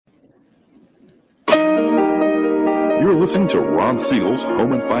You're listening to Ron Siegel's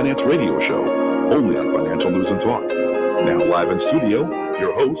Home and Finance Radio Show, only on Financial News and Talk. Now live in studio,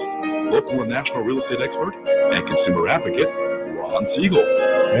 your host, local and national real estate expert and consumer advocate, Ron Siegel.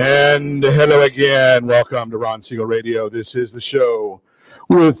 And hello again. Welcome to Ron Siegel Radio. This is the show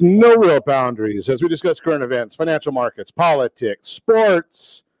with no real boundaries as we discuss current events, financial markets, politics,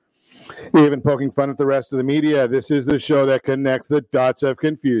 sports, even poking fun at the rest of the media. This is the show that connects the dots of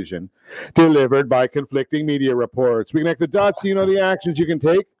confusion delivered by conflicting media reports. We connect the dots so you know the actions you can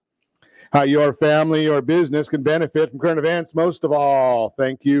take, how your family or business can benefit from current events. Most of all,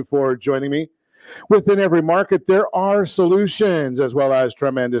 thank you for joining me. Within every market, there are solutions as well as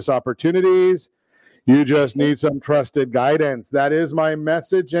tremendous opportunities. You just need some trusted guidance. That is my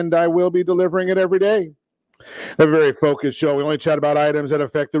message, and I will be delivering it every day. A very focused show. We only chat about items that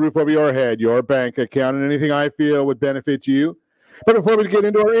affect the roof over your head, your bank account, and anything I feel would benefit you. But before we get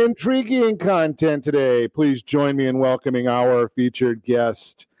into our intriguing content today, please join me in welcoming our featured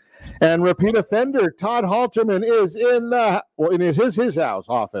guest and repeat offender. Todd Halterman is in his house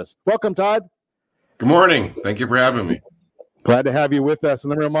office. Welcome, Todd. Good morning. Thank you for having me. Glad to have you with us. And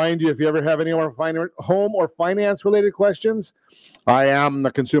let me remind you, if you ever have any home or finance-related questions, I am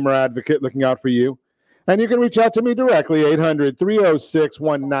the consumer advocate looking out for you. And you can reach out to me directly,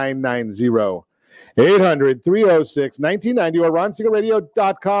 800-306-1990. 800-306-1990 or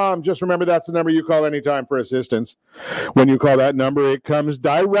RonSiegelRadio.com. Just remember that's the number you call anytime for assistance. When you call that number, it comes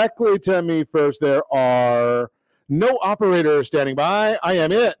directly to me first. There are no operators standing by. I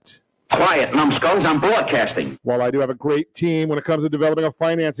am it. Quiet, numbskulls, I'm broadcasting. While I do have a great team when it comes to developing a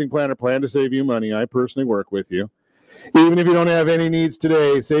financing plan or plan to save you money, I personally work with you. Even if you don't have any needs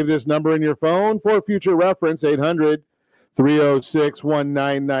today, save this number in your phone for future reference,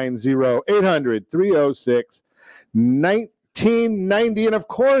 800-306-1990, 800-306-1990. And, of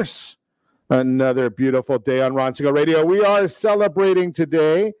course, another beautiful day on Ron Siegel Radio. We are celebrating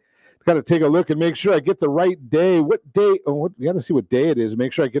today. Got to take a look and make sure I get the right day. What day? You got to see what day it is.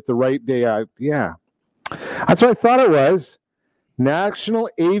 Make sure I get the right day out. Yeah, that's what I thought it was.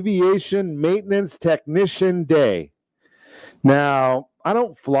 National Aviation Maintenance Technician Day. Now, I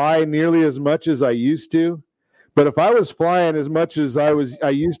don't fly nearly as much as I used to, but if I was flying as much as I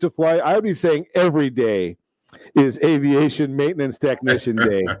used to fly, I would be saying every day is Aviation Maintenance Technician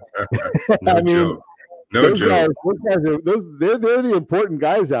Day. No joke. No joke. They're the important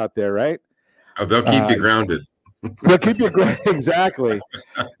guys out there, right? Oh, they'll keep you grounded. They'll keep you grounded. Exactly.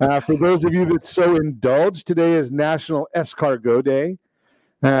 For those of you that so indulge, today is National Escargot Day.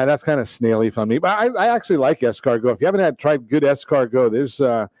 That's kind of snaily for me, but I actually like escargot. If you haven't tried good escargot, there's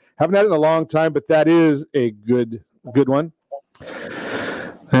haven't had it in a long time, but that is a good one.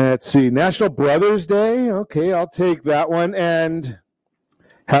 Let's see, National Brothers Day. Okay, I'll take that one. And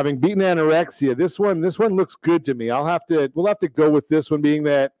having beaten anorexia, this one looks good to me. We'll have to go with this one, being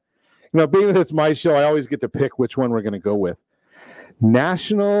that it's my show. I always get to pick which one we're going to go with.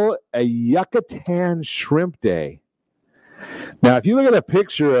 National Yucatan Shrimp Day. Now, if you look at a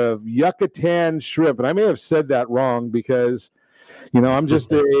picture of Yucatan shrimp, and I may have said that wrong because, I'm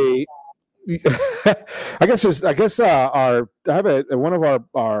just I have one of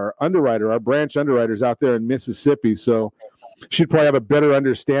our underwriter, our branch underwriters out there in Mississippi, so she'd probably have a better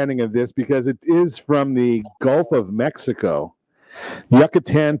understanding of this because it is from the Gulf of Mexico,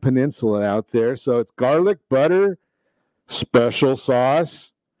 Yucatan Peninsula out there. So it's garlic, butter, special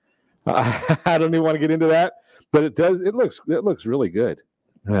sauce. I don't even want to get into that. But it looks really good.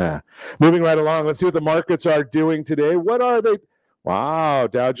 Moving right along, let's see what the markets are doing today. What are they? Wow,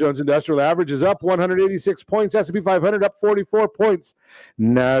 Dow Jones Industrial Average is up 186 points. S&P 500 up 44 points.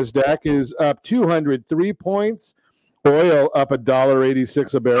 NASDAQ is up 203 points. Oil up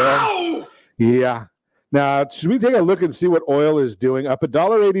 $1.86 a barrel. Ow! Yeah. Now, should we take a look and see what oil is doing? Up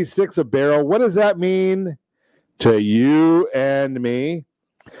 $1.86 a barrel. What does that mean to you and me?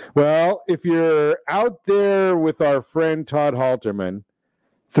 Well, if you're out there with our friend Todd Halterman,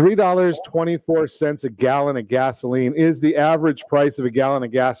 $3.24 a gallon of gasoline is the average price of a gallon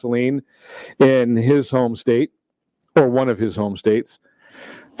of gasoline in his home state, or one of his home states.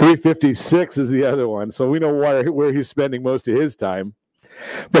 $3.56 is the other one, so we know where he's spending most of his time.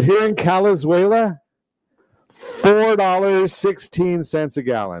 But here in Calizuela, $4.16 a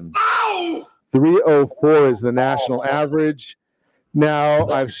gallon. Ow! $3.04 is the national average. Now,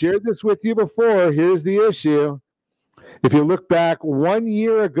 I've shared this with you before. Here's the issue. If you look back 1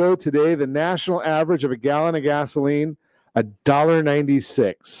 year ago today, the national average of a gallon of gasoline,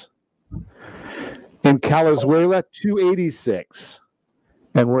 $1.96. In Calizuela, $2.86.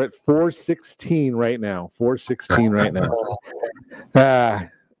 And we're at $4.16 right now. $4.16 right now.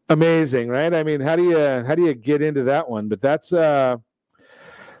 amazing, right? I mean, how do you get into that one? But that's not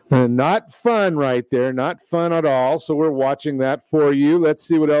fun right there. Not fun at all. So we're watching that for you. Let's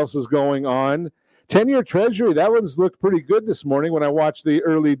see what else is going on. 10-year Treasury, that one's looked pretty good this morning when I watched the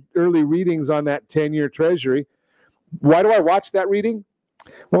early readings on that 10-year Treasury. Why do I watch that reading?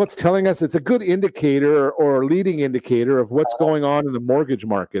 Well, it's telling us it's a good indicator or leading indicator of what's going on in the mortgage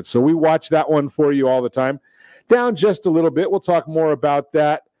market. So we watch that one for you all the time. Down just a little bit. We'll talk more about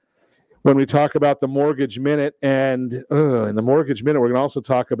that when we talk about the Mortgage Minute. And in the Mortgage Minute, we're going to also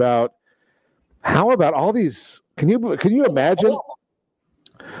talk about how about all these. Can you imagine?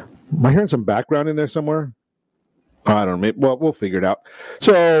 Am I hearing some background in there somewhere? I don't know. Well, we'll figure it out.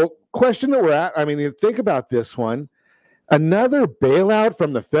 So, question that we're at. I mean, you think about this one. Another bailout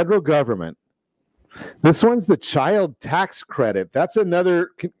from the federal government. This one's the child tax credit. That's another.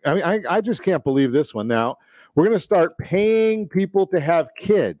 I mean, I just can't believe this one. Now, we're going to start paying people to have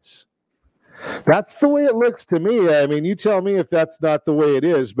kids. That's the way it looks to me. I mean, you tell me if that's not the way it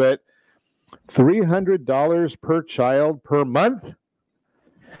is, but $300 per child per month?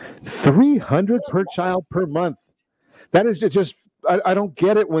 $300 per child per month. That is just, I don't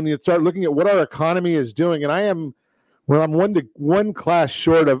get it when you start looking at what our economy is doing. And I'm one class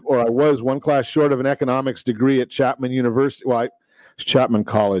short of, or I was one class short of an economics degree at Chapman University. Well, it's Chapman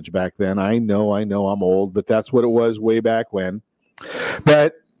College back then. I know I'm old, but that's what it was way back when.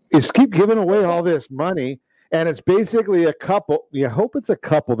 But it's keep giving away all this money, and it's basically a couple. You hope it's a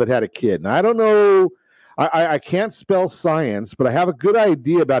couple that had a kid. And I don't know. I can't spell science, but I have a good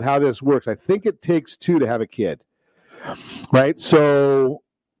idea about how this works. I think it takes two to have a kid, right? So,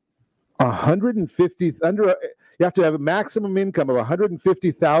 you have to have a maximum income of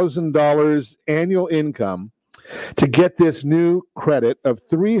 $150,000 annual income to get this new credit of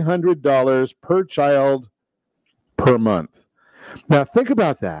 $300 per child per month. Now, think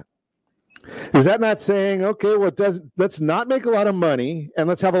about that. Is that not saying, okay, well, let's not make a lot of money and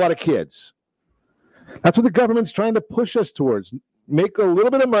let's have a lot of kids? That's what the government's trying to push us towards. Make a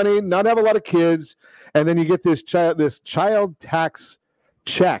little bit of money, not have a lot of kids, and then you get this child tax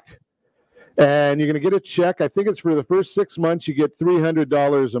check. And you're going to get a check. I think it's for the first 6 months, you get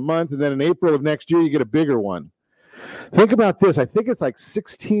 $300 a month. And then in April of next year, you get a bigger one. Think about this. I think it's like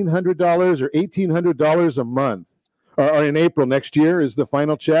 $1,600 or $1,800 a month. Or in April next year is the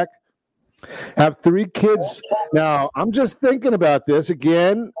final check. Have 3 kids. Now, I'm just thinking about this.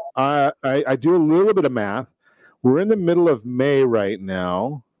 Again, I do a little bit of math. We're in the middle of May right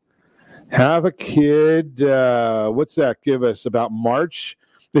now. Have a kid. What's that give us? About March,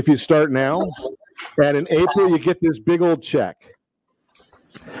 if you start now. And in April, you get this big old check.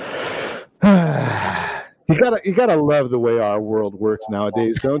 You gotta love the way our world works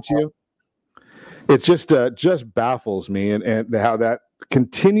nowadays, don't you? It just baffles me and how that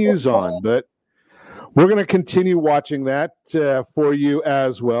continues on. But we're going to continue watching that for you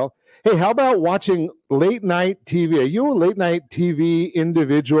as well. Hey, how about watching late night TV? Are you a late night TV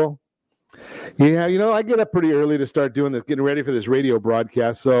individual? Yeah, I get up pretty early to start doing this, getting ready for this radio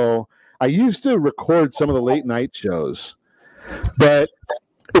broadcast. So I used to record some of the late night shows, but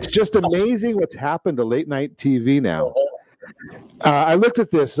it's just amazing what's happened to late night TV now. I looked at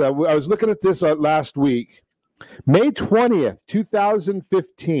this. I was looking at this last week. May 20th,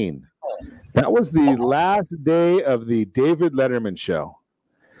 2015. That was the last day of the David Letterman show.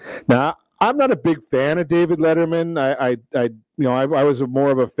 Now, I'm not a big fan of David Letterman. I was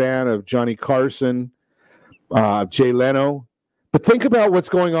more of a fan of Johnny Carson, Jay Leno. But think about what's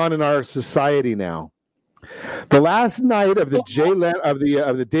going on in our society now. The last night of the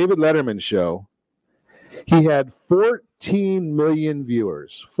the David Letterman show, he had 14 million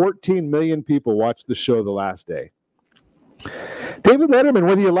viewers. 14 million people watched the show the last day. David Letterman,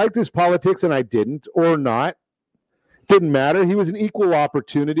 whether you liked his politics, and I didn't, or not, didn't matter. He was an equal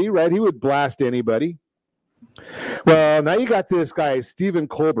opportunity, right? He would blast anybody. Well, now you got this guy, Stephen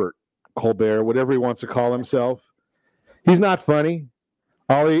Colbert, whatever he wants to call himself. He's not funny.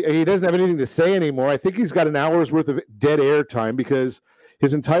 He doesn't have anything to say anymore. I think he's got an hour's worth of dead air time because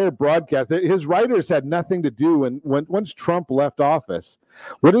his entire broadcast, his writers had nothing to do. Once Trump left office,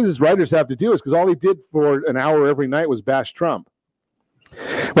 what did his writers have to do? Is because all he did for an hour every night was bash Trump.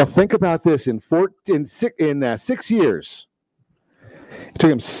 Well, think about this. In 6 years, it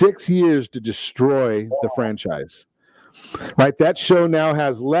took him 6 years to destroy the franchise. Right? That show now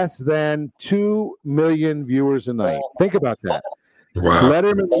has less than 2 million viewers a night. Think about that. Wow.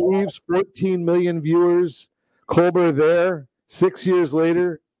 Letterman leaves, 14 million viewers. Colbert there, 6 years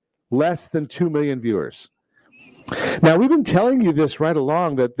later, less than 2 million viewers. Now, we've been telling you this right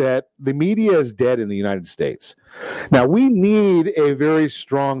along, that the media is dead in the United States. Now, we need a very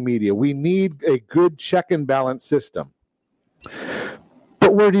strong media. We need a good check and balance system.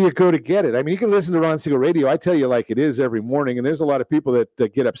 But where do you go to get it? I mean, you can listen to Ron Siegel Radio. I tell you like it is every morning, and there's a lot of people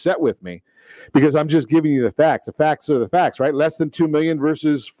that get upset with me because I'm just giving you the facts. The facts are the facts, right? Less than 2 million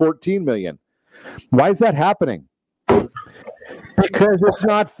versus 14 million. Why is that happening? Because it's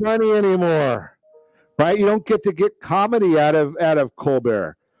not funny anymore, right? You don't get to get comedy out of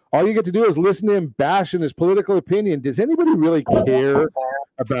Colbert. All you get to do is listen to him bash in his political opinion. Does anybody really care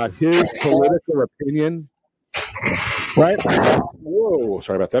about his political opinion? Right? Whoa!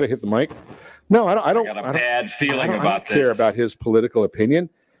 Sorry about that. I hit the mic. No, I don't. I got a bad feeling about this. I don't care about his political opinion.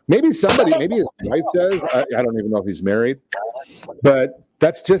 Maybe his wife does. I don't even know if he's married. But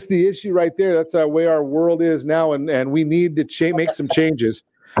that's just the issue right there. That's the way our world is now, and we need to make some changes.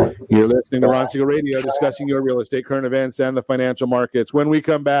 You're listening to Ron Siegel Radio, discussing your real estate, current events, and the financial markets. When we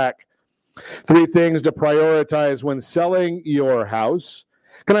come back, 3 things to prioritize when selling your house.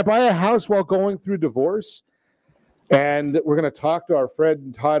 Can I buy a house while going through divorce? And we're going to talk to our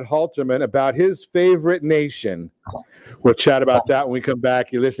friend Todd Halterman about his favorite nation. We'll chat about that when we come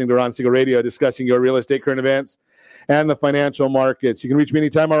back. You're listening to Ron Siegel Radio, discussing your real estate, current events, and the financial markets. You can reach me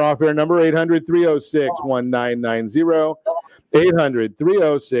anytime. Our off-air number, 800-306-1990,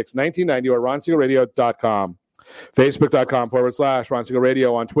 800-306-1990, or RonSiegelRadio.com, Facebook.com/Ron Siegel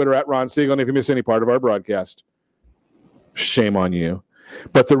Radio, on Twitter @Ron Siegel. And if you miss any part of our broadcast, shame on you.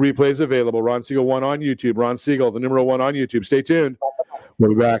 But the replay is available. Ron Siegel 1 on YouTube. Ron Siegel, the number 1 on YouTube. Stay tuned.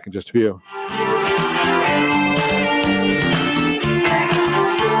 We'll be back in just a few.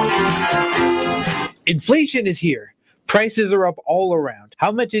 Inflation is here. Prices are up all around.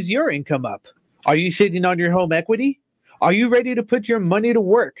 How much is your income up? Are you sitting on your home equity? Are you ready to put your money to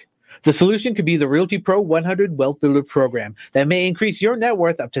work? The solution could be the Realty Pro 100 Wealth Builder program that may increase your net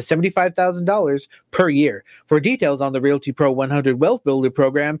worth up to $75,000 per year. For details on the Realty Pro 100 Wealth Builder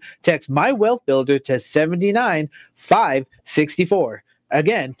program, text My Wealth Builder to 79564.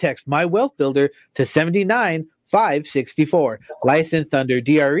 Again, text My Wealth Builder to 79564. Licensed under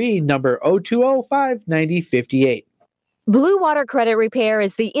DRE number 02059058. Blue Water Credit Repair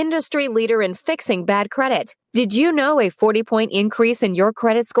is the industry leader in fixing bad credit. Did you know a 40-point increase in your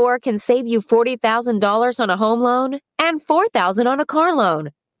credit score can save you $40,000 on a home loan and $4,000 on a car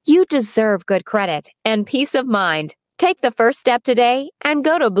loan? You deserve good credit and peace of mind. Take the first step today and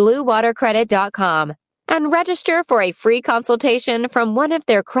go to BlueWaterCredit.com and register for a free consultation from one of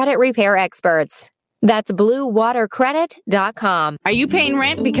their credit repair experts. That's BlueWaterCredit.com. Are you paying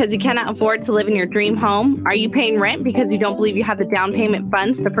rent because you cannot afford to live in your dream home? Are you paying rent because you don't believe you have the down payment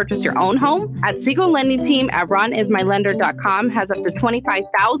funds to purchase your own home? At Siegel Lending Team at RonIsMyLender.com has up to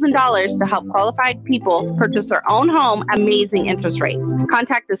 $25,000 to help qualified people purchase their own home at amazing interest rates.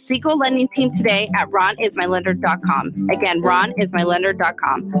 Contact the Siegel Lending Team today at RonIsMyLender.com. Again,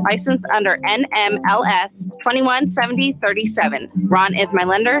 RonIsMyLender.com. Licensed under NMLS 217037.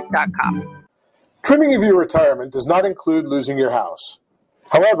 RonIsMyLender.com. Trimming of your retirement does not include losing your house.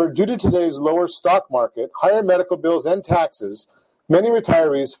 However, due to today's lower stock market, higher medical bills, and taxes, many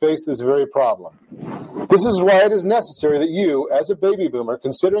retirees face this very problem. This is why it is necessary that you, as a baby boomer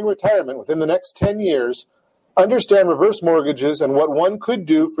considering retirement within the next 10 years, understand reverse mortgages and what one could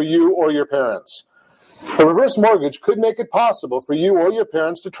do for you or your parents. A reverse mortgage could make it possible for you or your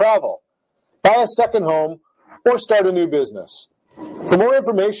parents to travel, buy a second home, or start a new business. For more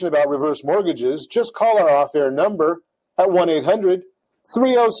information about reverse mortgages, just call our off-air number at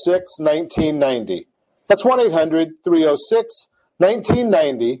 1-800-306-1990. That's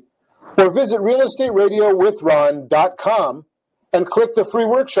 1-800-306-1990. Or visit realestateradio.com and click the free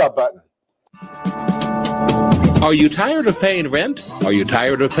workshop button. Are you tired of paying rent? Are you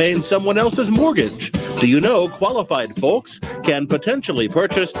tired of paying someone else's mortgage? Do you know qualified folks can potentially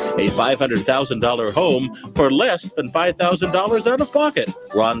purchase a $500,000 home for less than $5,000 out of pocket?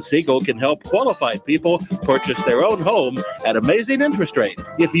 Ron Siegel can help qualified people purchase their own home at amazing interest rates.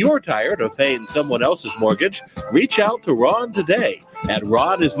 If you're tired of paying someone else's mortgage, reach out to Ron today at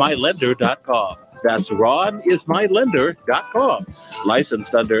RonIsMyLender.com. That's RonIsMyLender.com.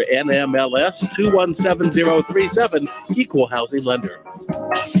 Licensed under NMLS 217037, Equal Housing Lender.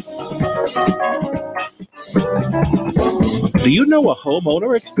 Do you know a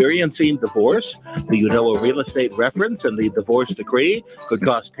homeowner experiencing divorce? Do you know a real estate reference and the divorce decree could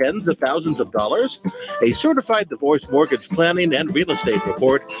cost tens of thousands of dollars? A certified divorce mortgage planning and real estate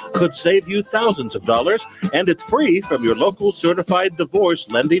report could save you thousands of dollars, and it's free from your local certified divorce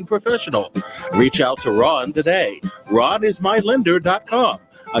lending professional. Reach out to Ron today. RonIsMyLender.com.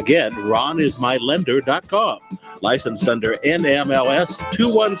 Again, RonIsMyLender.com. Licensed under NMLS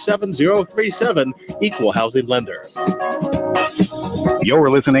 217037, Equal Housing Lender.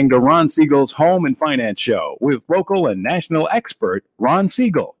 You're listening to Ron Siegel's Home and Finance Show with local and national expert Ron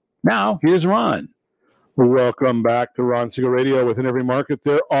Siegel. Now, here's Ron. Welcome back to Ron Siegel Radio. Within every market,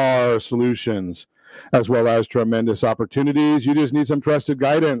 there are solutions as well as tremendous opportunities. You just need some trusted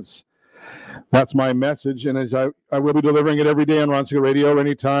guidance. That's my message, and as I will be delivering it every day on Ron Siegel Radio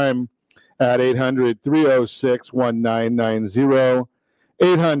anytime at 800-306-1990,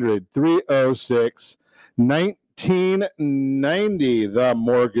 800-306-1990. The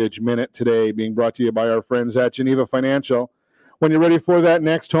Mortgage Minute today being brought to you by our friends at Geneva Financial. When you're ready for that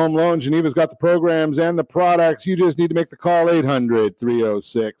next home loan, Geneva's got the programs and the products. You just need to make the call,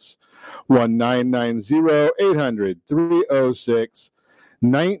 800-306-1990,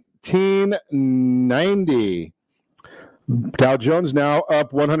 800-306-1990. Dow Jones now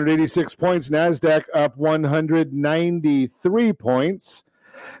up 186 points. NASDAQ up 193 points.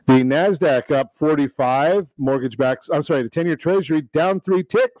 The NASDAQ up 45. The 10-year Treasury down 3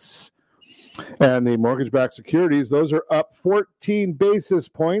 ticks. And the mortgage-backed securities, those are up 14 basis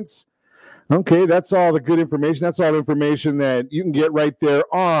points. Okay, that's all the good information. That's all the information that you can get right there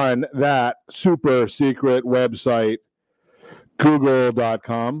on that super secret website,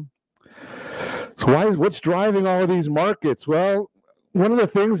 Google.com. So what's driving all of these markets? Well, one of the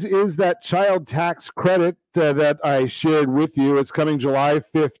things is that child tax credit that I shared with you. It's coming July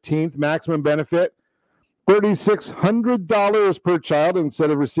 15th. Maximum benefit, $3,600 per child. Instead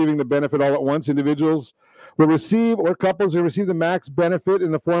of receiving the benefit all at once, individuals will receive, or couples will receive, the max benefit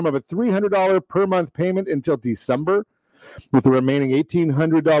in the form of a $300 per month payment until December, with the remaining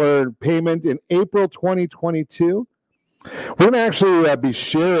 $1,800 payment in April 2022. We're going to actually be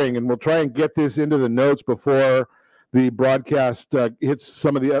sharing, and we'll try and get this into the notes before the broadcast hits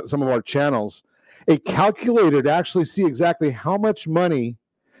some of our channels, a calculator to actually see exactly how much money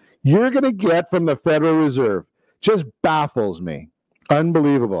you're going to get from the Federal Reserve. Just baffles me.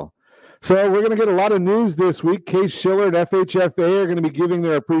 Unbelievable. So we're going to get a lot of news this week. Case-Shiller and FHFA are going to be giving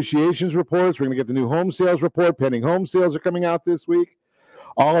their appreciations reports. We're going to get the new home sales report. Pending home sales are coming out this week.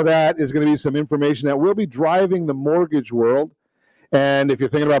 All of that is going to be some information that will be driving the mortgage world. And if you're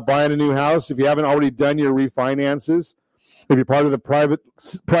thinking about buying a new house, if you haven't already done your refinances, if you're part of the private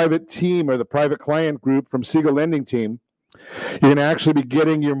team or the private client group from Siegel Lending Team, you're going to actually be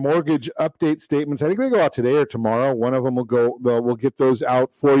getting your mortgage update statements. I think they go out today or tomorrow. One of them will go. We'll get those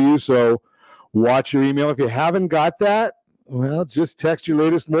out for you. So watch your email. If you haven't got that, well, just text your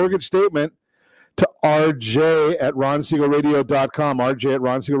latest mortgage statement to rj@ronsiegelradio.com.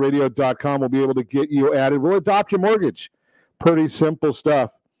 rj@ronsiegelradio.com will be able to get you added. We'll adopt your mortgage. Pretty simple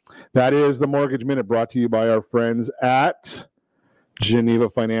stuff. That is the Mortgage Minute, brought to you by our friends at Geneva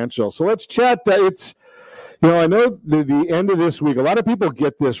Financial. So let's chat. I know the end of this week, a lot of people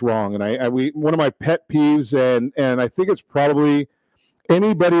get this wrong, and one of my pet peeves, and I think it's probably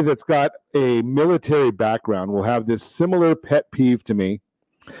anybody that's got a military background will have this similar pet peeve to me,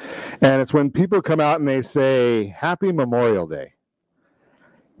 and it's when people come out and they say, Happy Memorial Day.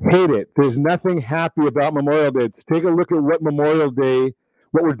 Hate it. There's nothing happy about Memorial Day. Let's take a look at what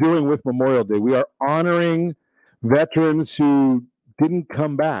we're doing with Memorial Day. We are honoring veterans who didn't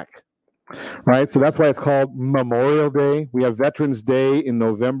come back. Right, so that's why it's called Memorial Day. We have Veterans Day in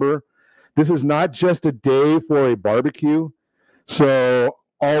November. This is not just a day for a barbecue. So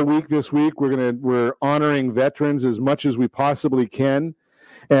all week this week, we're honoring veterans as much as we possibly can,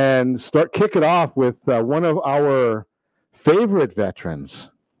 and kick it off with one of our favorite veterans.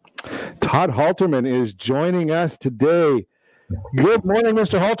 Todd Halterman is joining us today. Good morning,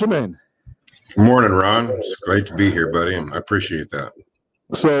 Mr. Halterman. Good morning, Ron. It's great to be here, buddy, and I appreciate that.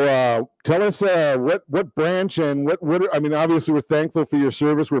 So tell us what branch and what obviously we're thankful for your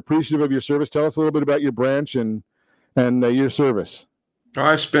service. We're appreciative of your service. Tell us a little bit about your branch and your service.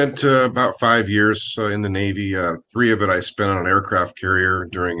 I spent about 5 years in the Navy. 3 of it I spent on an aircraft carrier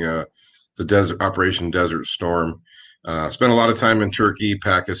during the Operation Desert Storm. Spent a lot of time in Turkey,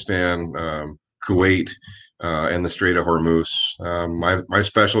 Pakistan, Kuwait, and the Strait of Hormuz. My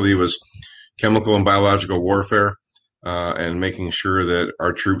specialty was chemical and biological warfare. And making sure that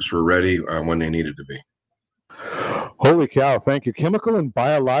our troops were ready when they needed to be. Holy cow, thank you. Chemical and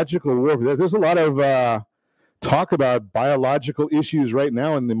biological warfare. There's a lot of talk about biological issues right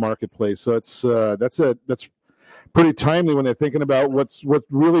now in the marketplace. So that's pretty timely when they're thinking about what's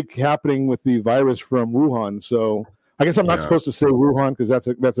really happening with the virus from Wuhan. So I guess I'm not supposed to say Wuhan because that's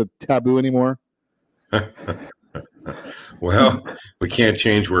a taboo anymore. Well, we can't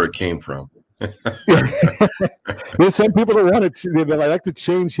change where it came from. There's some people that want to, that like to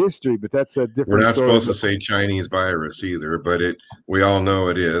change history, but that's a different. We're not story. supposed to say Chinese virus either, but we all know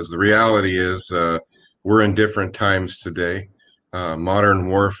it is. The reality is we're in different times today. Modern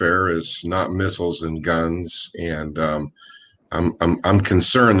warfare is not missiles and guns, and I'm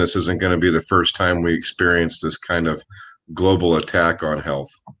concerned this isn't going to be the first time we experience this kind of global attack on health.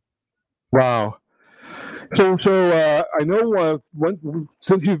 Wow. So I know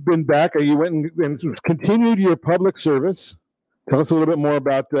since you've been back, you went and continued your public service. Tell us a little bit more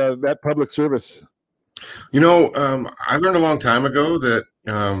about that public service. I learned a long time ago that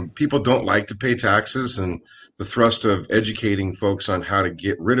people don't like to pay taxes, and the thrust of educating folks on how to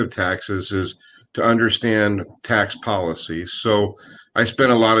get rid of taxes is to understand tax policy. So I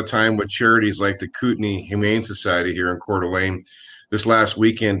spent a lot of time with charities like the Kootenai Humane Society here in Coeur d'Alene. This last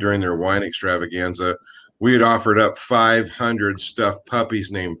weekend during their wine extravaganza, we had offered up 500 stuffed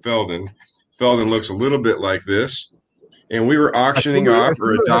puppies named Feldon. Feldon looks a little bit like this. And we were auctioning off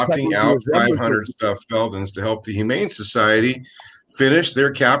or adopting out 500 stuffed Feldons to help the Humane Society finish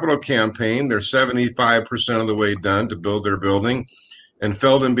their capital campaign. They're 75% of the way done to build their building. And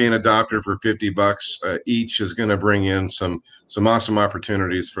Feldon being adopted for $50 each is going to bring in some awesome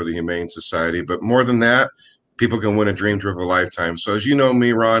opportunities for the Humane Society. But more than that, people can win a dream trip of a lifetime. So as you know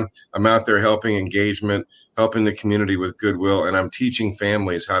me, Ron, I'm out there helping engagement, helping the community with goodwill, and I'm teaching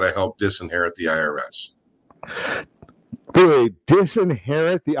families how to help disinherit the IRS. Really,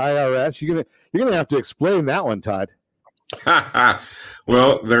 disinherit the IRS? You're gonna have to explain that one, Todd.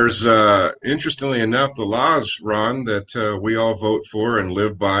 Well, there's interestingly enough, the laws, Ron, that we all vote for and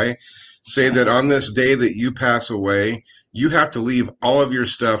live by say that on this day that you pass away, you have to leave all of your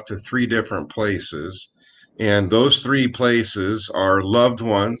stuff to 3 different places. And those 3 places are loved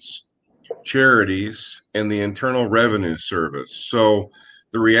ones, charities, and the Internal Revenue Service. So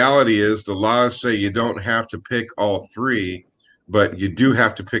the reality is the laws say you don't have to pick all 3, but you do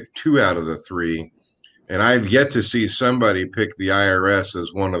have to pick 2 out of the 3. And I've yet to see somebody pick the IRS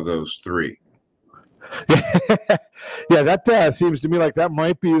as one of those 3. Yeah, that seems to me like that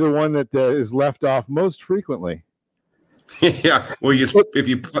might be the one that is left off most frequently. Yeah, well, if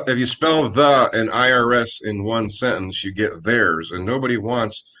you spell the and IRS in one sentence, you get theirs, and nobody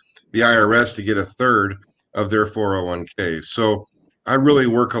wants the IRS to get a third of their 401k. So I really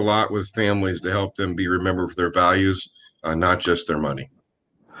work a lot with families to help them be remembered for their values, not just their money.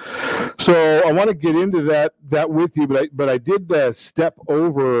 So I want to get into that with you, but I did step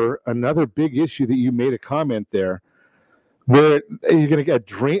over another big issue that you made a comment there. Where you're going to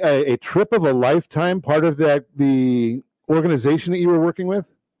get a trip of a lifetime, part of the organization that you were working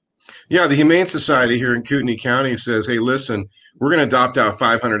with? Yeah, the Humane Society here in Kootenai County says, hey, listen, we're going to adopt out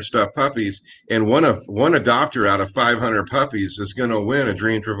 500 stuffed puppies, and one adopter out of 500 puppies is going to win a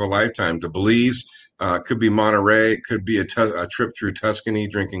dream trip of a lifetime to Belize. Could be Monterey, could be a trip through Tuscany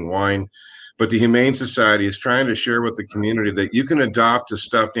drinking wine. But the Humane Society is trying to share with the community that you can adopt a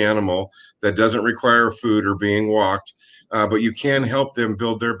stuffed animal that doesn't require food or being walked, but you can help them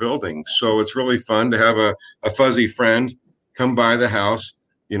build their building. So it's really fun to have a fuzzy friend come by the house.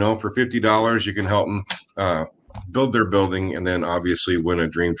 For $50, you can help them build their building and then obviously win a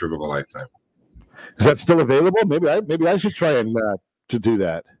dream trip of a lifetime. Is that still available? Maybe I should try and to do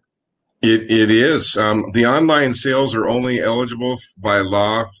that. It is. The online sales are only eligible by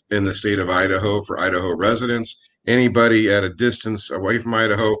law in the state of Idaho for Idaho residents. Anybody at a distance away from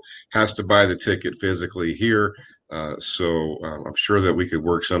Idaho has to buy the ticket physically here. So I'm sure that we could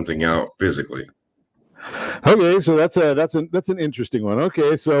work something out physically. Okay, so that's an interesting one.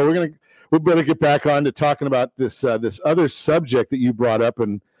 Okay, so we better get back on to talking about this other subject that you brought up,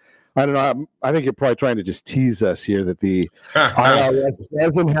 and I don't know. I think you're probably trying to just tease us here that the IRS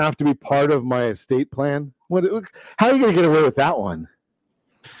doesn't have to be part of my estate plan. How are you going to get away with that one?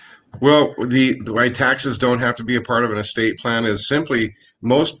 Well, the why taxes don't have to be a part of an estate plan is simply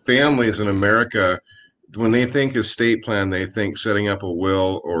most families in America, when they think estate plan, they think setting up a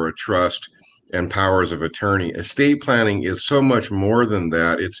will or a trust and powers of attorney. Estate planning is so much more than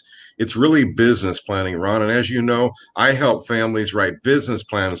that. It's really business planning, Ron. And as you know, I help families write business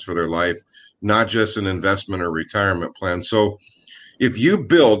plans for their life, not just an investment or retirement plan. So if you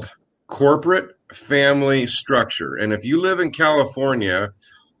build corporate family structure, and if you live in California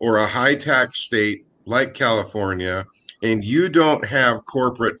or a high tax state like California, and you don't have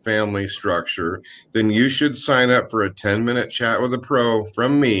corporate family structure, then you should sign up for a 10-minute chat with a pro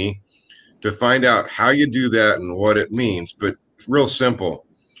from me to find out how you do that and what it means. But real simple.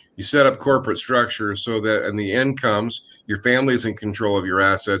 You set up corporate structure so that in the end comes, your family's in control of your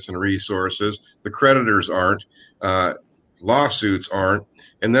assets and resources. The creditors aren't. lawsuits aren't.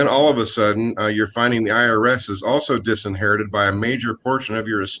 And then all of a sudden, you're finding the IRS is also disinherited by a major portion of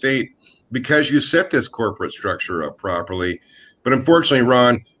your estate because you set this corporate structure up properly. But unfortunately,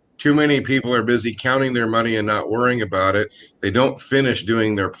 Ron, too many people are busy counting their money and not worrying about it. They don't finish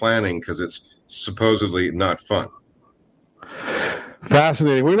doing their planning because it's supposedly not fun.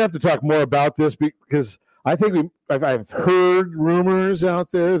 Fascinating. We're going to have to talk more about this because I think I've heard rumors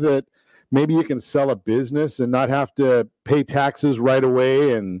out there that maybe you can sell a business and not have to pay taxes right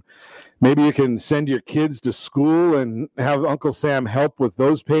away, and maybe you can send your kids to school and have Uncle Sam help with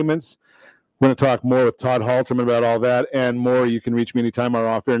those payments. We're going to talk more with Todd Halterman about all that and more. You can reach me anytime. Our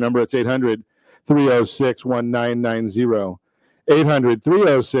off-air number, it's 800-306-1990.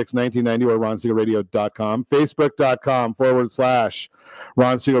 800-306-1990 or RonSiegelRadio.com.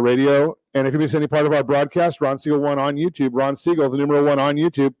 Facebook.com/Ron Siegel Radio. And if you miss any part of our broadcast, Ron Siegel 1 on YouTube. Ron Siegel, the numeral 1 on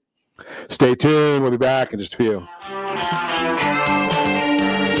YouTube. Stay tuned. We'll be back in just a few.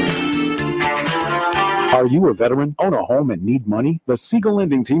 Are you a veteran, own a home, and need money? The Siegel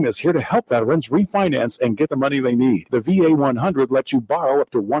Lending Team is here to help veterans refinance and get the money they need. The VA 100 lets you borrow up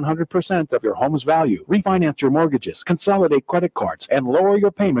to 100% of your home's value, refinance your mortgages, consolidate credit cards, and lower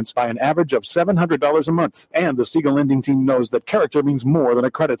your payments by an average of $700 a month. And the Siegel Lending Team knows that character means more than a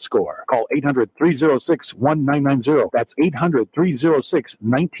credit score. Call 800-306-1990. That's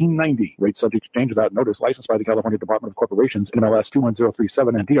 800-306-1990. Rate subject to change without notice. Licensed by the California Department of Corporations, NMLS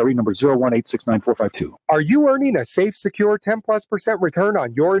 21037, and DRE number 018694552. Are you earning a safe, secure 10+% return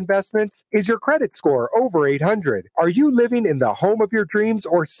on your investments? Is your credit score over 800? Are you living in the home of your dreams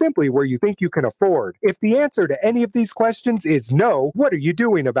or simply where you think you can afford? If the answer to any of these questions is no, what are you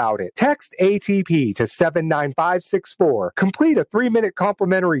doing about it? Text ATP to 79564. Complete a 3-minute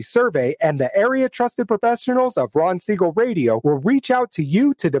complimentary survey, and the area trusted professionals of Ron Siegel Radio will reach out to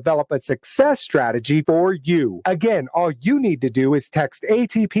you to develop a success strategy for you. Again, all you need to do is text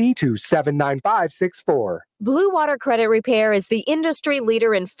ATP to 79564. Blue Water Credit Repair is the industry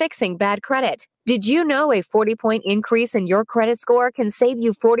leader in fixing bad credit. Did you know a 40-point increase in your credit score can save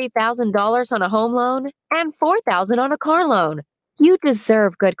you $40,000 on a home loan and $4,000 on a car loan? You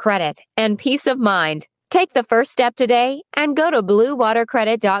deserve good credit and peace of mind. Take the first step today and go to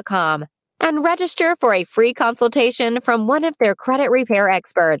BlueWaterCredit.com and register for a free consultation from one of their credit repair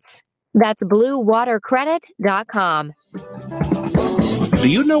experts. That's BlueWaterCredit.com. Do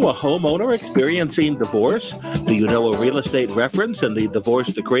you know a homeowner experiencing divorce? Do you know a real estate reference and the divorce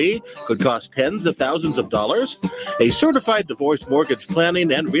decree could cost tens of thousands of dollars? A certified divorce mortgage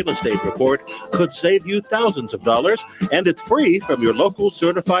planning and real estate report could save you thousands of dollars, and it's free from your local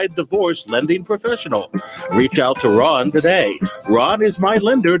certified divorce lending professional. Reach out to Ron today.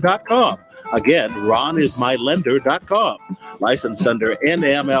 RonIsMyLender.com. Again, RonIsMyLender.com. Licensed under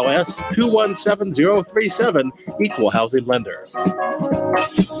NMLS 217037, Equal Housing Lender.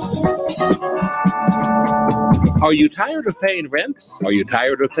 Are you tired of paying rent? Are you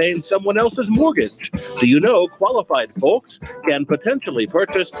tired of paying someone else's mortgage? Do you know qualified folks can potentially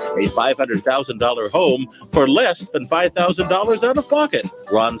purchase a $500,000 home for less than $5,000 out of pocket?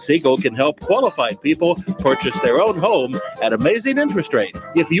 Ron Siegel can help qualified people purchase their own home at amazing interest rates.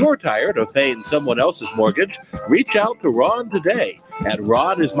 If you're tired of paying someone else's mortgage, reach out to Ron today at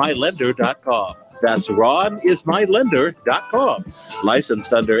RonIsMyLender.com. That's RonIsMyLender.com.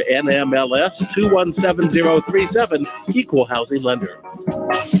 Licensed under NMLS 217037, Equal Housing Lender.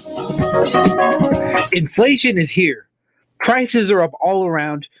 Inflation is here. Prices are up all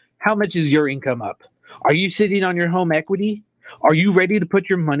around. How much is your income up? Are you sitting on your home equity? Are you ready to put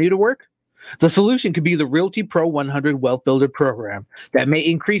your money to work? The solution could be the Realty Pro 100 Wealth Builder program that may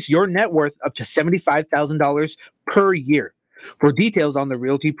increase your net worth up to $75,000 per year. For details on the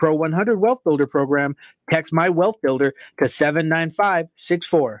Realty Pro 100 Wealth Builder program, text My Wealth Builder to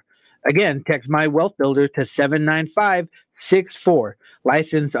 79564. Again, text My Wealth Builder to 79564.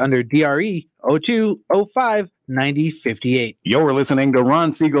 Licensed under DRE 02059058. You're listening to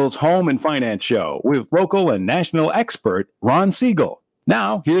Ron Siegel's Home and Finance Show with local and national expert Ron Siegel.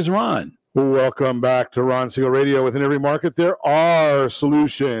 Now, here's Ron. Welcome back to Ron Siegel Radio. Within every market, there are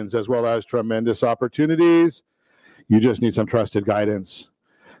solutions as well as tremendous opportunities. You just need some trusted guidance.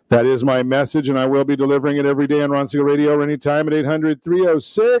 That is my message, and I will be delivering it every day on Ron Siegel Radio or anytime at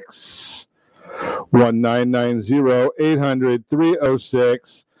 800-306-1990,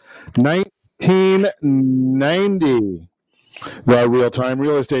 800-306-1990. The real-time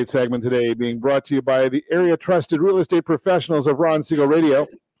real estate segment today being brought to you by the area trusted real estate professionals of Ron Siegel Radio.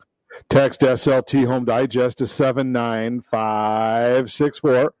 Text SLT Home Digest to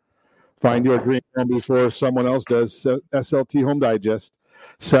 79564. Find your dream home before someone else does. SLT Home Digest,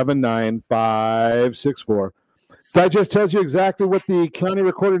 79564. Digest tells you exactly what the county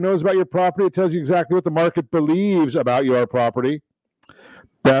recorder knows about your property. It tells you exactly what the market believes about your property.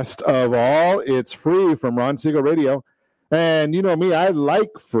 Best of all, it's free from Ron Siegel Radio. And you know me, I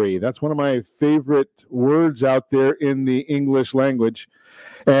like free. That's one of my favorite words out there in the English language.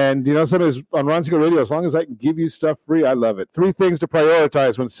 And, you know, sometimes on Ron Siegel Radio, as long as I can give you stuff free, I love it. 3 things to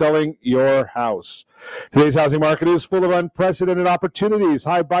prioritize when selling your house. Today's housing market is full of unprecedented opportunities.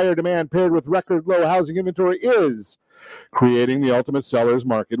 High buyer demand paired with record low housing inventory is creating the ultimate seller's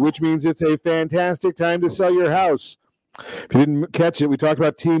market, which means it's a fantastic time to sell your house. If you didn't catch it, we talked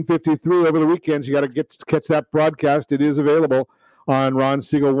about Team 53 over the weekends. You got to catch that broadcast. It is available on Ron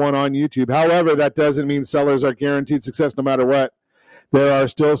Siegel 1 on YouTube. However, that doesn't mean sellers are guaranteed success no matter what. There are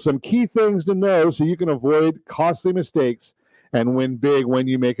still some key things to know so you can avoid costly mistakes and win big when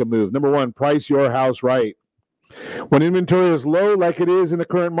you make a move. Number 1, price your house right. When inventory is low, like it is in the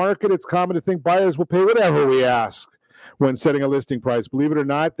current market, it's common to think buyers will pay whatever we ask when setting a listing price. Believe it or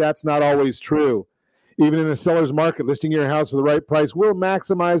not, that's not always true. Even in a seller's market, listing your house for the right price will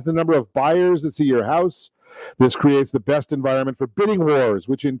maximize the number of buyers that see your house. This creates the best environment for bidding wars,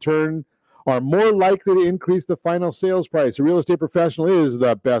 which in turn are more likely to increase the final sales price. A real estate professional is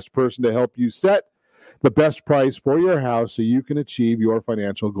the best person to help you set the best price for your house so you can achieve your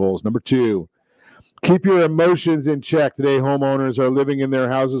financial goals. Number 2, keep your emotions in check. Today, homeowners are living in their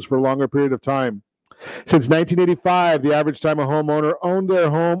houses for a longer period of time. Since 1985, the average time a homeowner owned their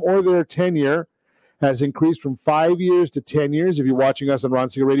home or their tenure has increased from 5 years to 10 years. If you're watching us on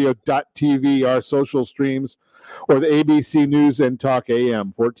RonSiegelRadio.tv, our social streams, or the ABC News and Talk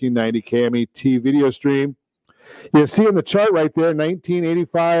AM 1490 KMET video stream, you see in the chart right there,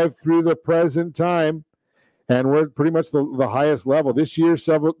 1985 through the present time, and we're pretty much the highest level. This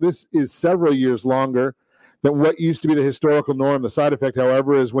is several years longer than what used to be the historical norm. The side effect,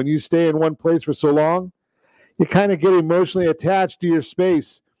 however, is when you stay in one place for so long, you kind of get emotionally attached to your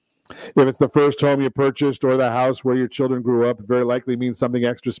space. If it's the first home you purchased or the house where your children grew up, it very likely means something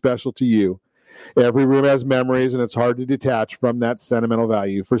extra special to you. Every room has memories, and it's hard to detach from that sentimental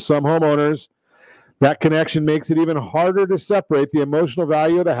value. For some homeowners, that connection makes it even harder to separate the emotional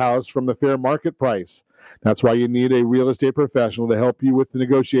value of the house from the fair market price. That's why you need a real estate professional to help you with the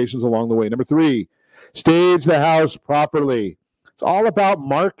negotiations along the way. Number 3, stage the house properly. It's all about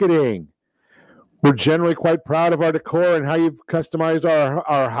marketing. We're generally quite proud of our decor and how you've customized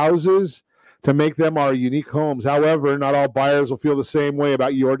our houses to make them our unique homes. However, not all buyers will feel the same way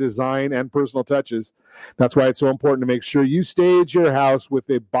about your design and personal touches. That's why it's so important to make sure you stage your house with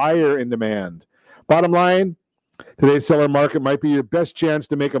a buyer in demand. Bottom line, today's seller market might be your best chance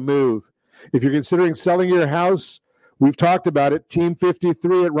to make a move. If you're considering selling your house, we've talked about it, Team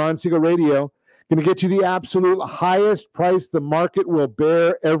 53 at Ron Siegel Radio, going to get you the absolute highest price the market will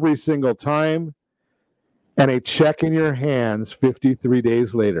bear every single time, and a check in your hands 53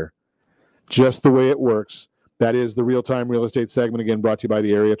 days later. Just the way it works. That is the Real-Time Real Estate segment, again brought to you by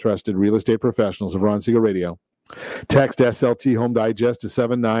the area trusted real estate professionals of Ron Siegel Radio. Text SLT Home Digest to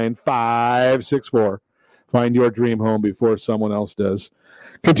 79564. Find your dream home before someone else does.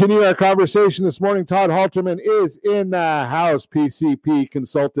 Continue our conversation this morning. Todd Halterman is in the house. PCP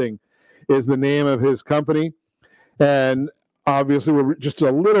Consulting is the name of his company. And obviously, we're just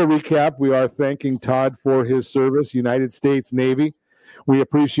a little recap. We are thanking Todd for his service, United States Navy. We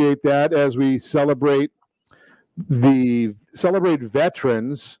appreciate that as we celebrate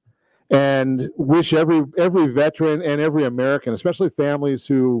veterans and wish every veteran and every American, especially families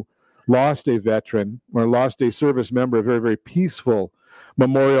who lost a veteran or lost a service member, a very, very peaceful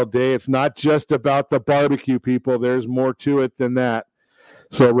Memorial Day. It's not just about the barbecue, people. There's more to it than that.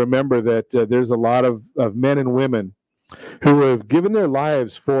 So remember that there's a lot of men and women who have given their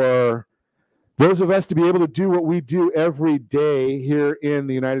lives for those of us to be able to do what we do every day here in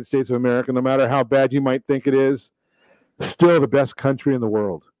the United States of America, no matter how bad you might think it is, still the best country in the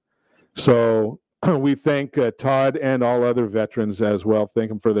world. So we thank Todd and all other veterans as well. Thank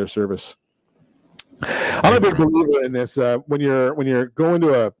them for their service. I'm a big believer in this. When you're going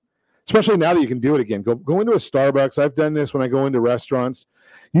to especially now that you can do it again, go into a Starbucks. I've done this when I go into restaurants.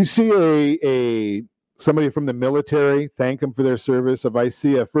 You see somebody from the military, thank them for their service. If I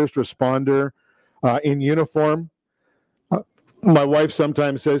see a first responder in uniform, my wife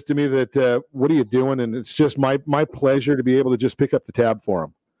sometimes says to me that, what are you doing? And it's just my pleasure to be able to just pick up the tab for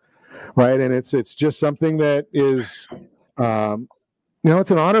them. Right. And it's just something that is, it's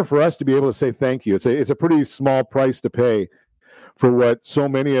an honor for us to be able to say thank you. It's a pretty small price to pay for what so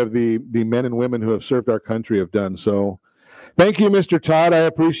many of the men and women who have served our country have done. So thank you, Mr. Todd. I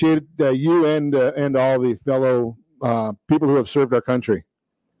appreciate you and all the fellow people who have served our country.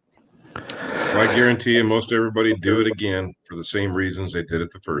 Well, I guarantee you most everybody do it again for the same reasons they did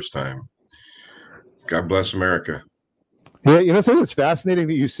it the first time. God bless America. Yeah, something that's fascinating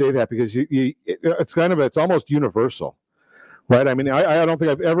that you say that, because it's almost universal, right? I mean, I don't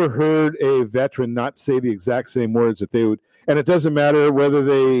think I've ever heard a veteran not say the exact same words that they would, and it doesn't matter whether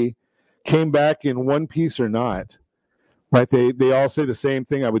they came back in one piece or not, right? They all say the same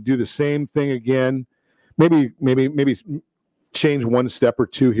thing. I would do the same thing again, maybe change one step or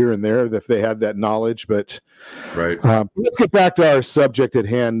two here and there if they had that knowledge. But right, let's get back to our subject at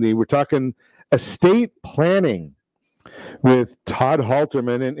hand. We're talking estate planning with Todd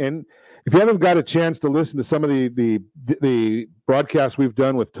Halterman, and if you haven't got a chance to listen to some of the broadcasts we've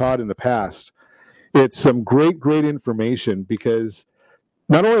done with Todd in the past, it's some great information, because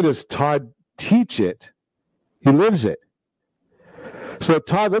not only does Todd teach it, he lives it. So,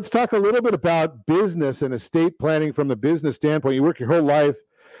 Todd, let's talk a little bit about business and estate planning from the business standpoint. You work your whole life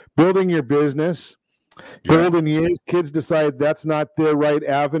building your business. Golden years, kids decide that's not the right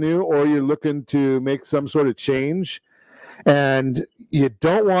avenue, or you're looking to make some sort of change, and you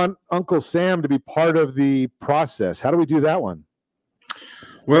don't want Uncle Sam to be part of the process. How do we do that one?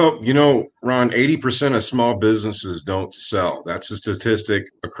 Well, Ron, 80% of small businesses don't sell. That's a statistic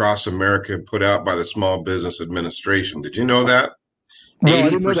across America put out by the Small Business Administration. Did you know that? No, 80%. I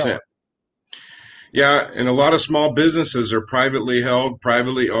didn't know that. Yeah, and a lot of small businesses are privately held,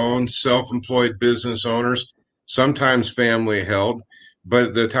 privately owned, self-employed business owners, sometimes family held.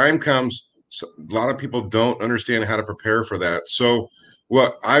 But the time comes, a lot of people don't understand how to prepare for that. So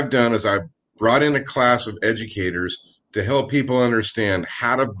what I've done is I've brought in a class of educators to help people understand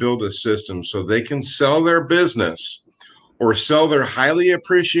how to build a system so they can sell their business or sell their highly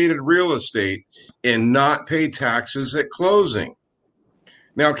appreciated real estate and not pay taxes at closing.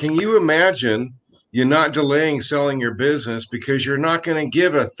 Now, can you imagine you're not delaying selling your business because you're not going to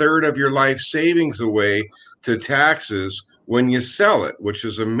give a third of your life savings away to taxes when you sell it, which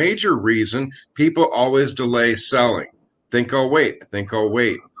is a major reason people always delay selling. Think I'll wait.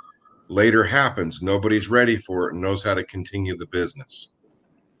 Later happens. Nobody's ready for it and knows how to continue the business.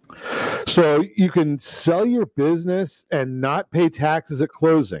 So you can sell your business and not pay taxes at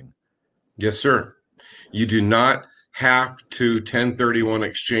closing? Yes, sir. You do not have to 1031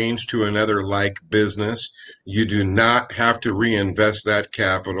 exchange to another like business. You do not have to reinvest that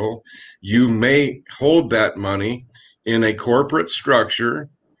capital. You may hold that money in a corporate structure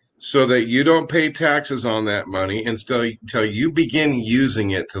so that you don't pay taxes on that money until you begin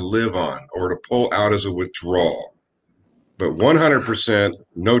using it to live on or to pull out as a withdrawal. But 100%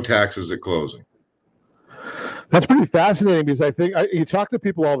 no taxes at closing. That's pretty fascinating, because I think you talk to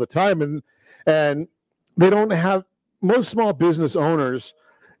people all the time, and they don't have, most small business owners,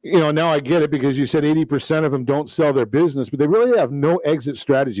 now I get it, because you said 80% of them don't sell their business, but they really have no exit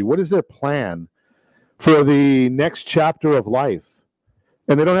strategy. What is their plan for the next chapter of life?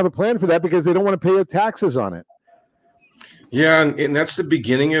 And they don't have a plan for that because they don't want to pay the taxes on it. Yeah, and that's the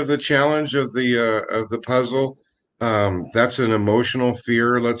beginning of the challenge of the puzzle. That's an emotional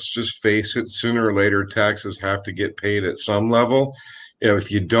fear. Let's just face it. Sooner or later, taxes have to get paid at some level.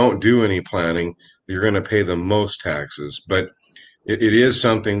 If you don't do any planning, you're going to pay the most taxes. But it is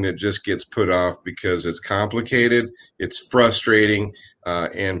something that just gets put off because it's complicated, it's frustrating,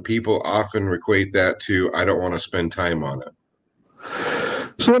 and people often equate that to, I don't want to spend time on it.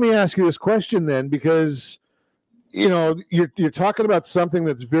 So let me ask you this question then, because you're talking about something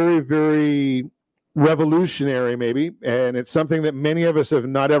that's very, very revolutionary, maybe, and it's something that many of us have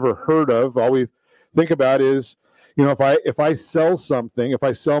not ever heard of. All we think about is, if I sell something, if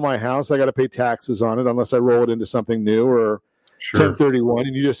I sell my house, I got to pay taxes on it unless I roll it into something new or Sure. 1031.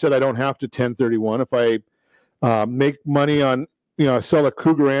 And you just said I don't have to 1031. If I make money on, sell a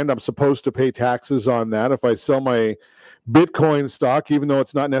Cougar, I'm supposed to pay taxes on that. If I sell my Bitcoin stock, even though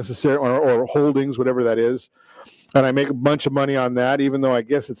it's not necessary, or holdings, whatever that is, and I make a bunch of money on that, even though I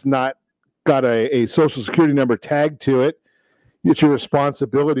guess it's not got a Social Security number tagged to it, it's your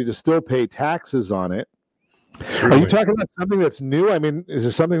responsibility to still pay taxes on it. Certainly. Are you talking about something that's new? I mean, is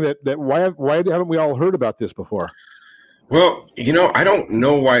it something that why haven't we all heard about this before? Well, I don't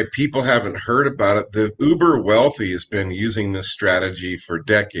know why people haven't heard about it. The uber wealthy has been using this strategy for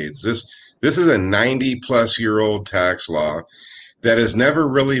decades. This is a 90-plus-year-old tax law that has never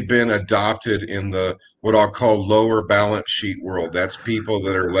really been adopted in the what I'll call lower balance sheet world. That's people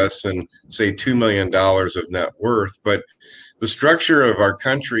that are less than, say, $2 million of net worth. But the structure of our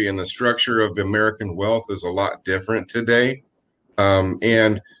country and the structure of American wealth is a lot different today.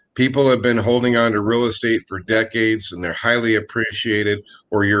 And People have been holding on to real estate for decades and they're highly appreciated,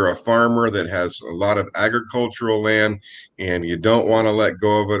 or you're a farmer that has a lot of agricultural land and you don't want to let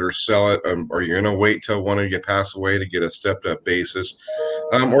go of it or sell it, or you're going to wait till one of you pass away to get a stepped up basis,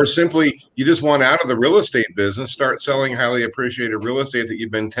 or simply you just want out of the real estate business, start selling highly appreciated real estate that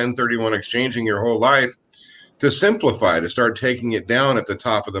you've been 1031 exchanging your whole life, to simplify, to start taking it down at the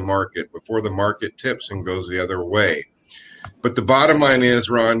top of the market before the market tips and goes the other way. But the bottom line is,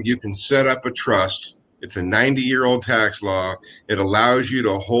 Ron, you can set up a trust. It's a 90-year-old tax law. It allows you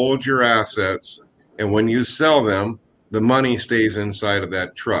to hold your assets, and when you sell them, the money stays inside of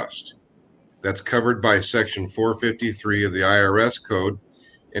that trust. That's covered by Section 453 of the IRS code.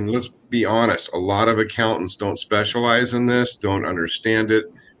 And let's be honest, a lot of accountants don't specialize in this, don't understand it,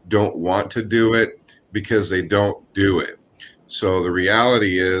 don't want to do it because they don't do it. So the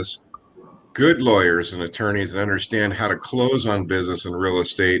reality is, good lawyers and attorneys that understand how to close on business and real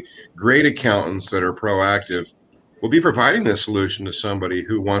estate, great accountants that are proactive, will be providing this solution to somebody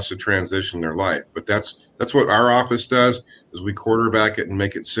who wants to transition their life. But that's what our office does, is we quarterback it and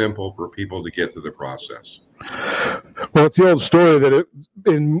make it simple for people to get through the process. Well, it's the old story that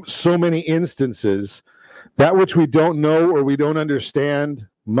in so many instances, that which we don't know or we don't understand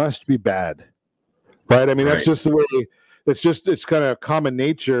must be bad, right? I mean, that's just the way. It's kind of common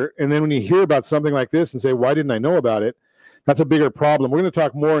nature. And then when you hear about something like this and say, why didn't I know about it? That's a bigger problem. We're going to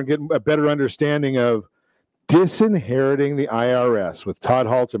talk more and get a better understanding of disinheriting the IRS with Todd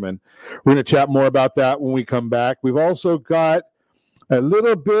Halterman. We're going to chat more about that when we come back. We've also got a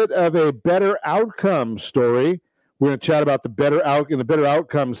little bit of a better outcome story. We're going to chat about in the better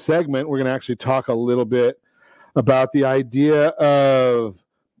outcome segment. We're going to actually talk a little bit about the idea of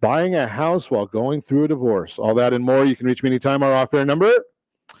buying a house while going through a divorce. All that and more. You can reach me anytime. Our off-air number,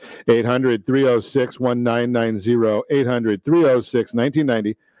 800-306-1990,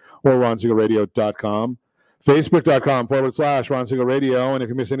 800-306-1990, or RonSiegelRadio.com, Facebook.com/Ron Siegel Radio. And if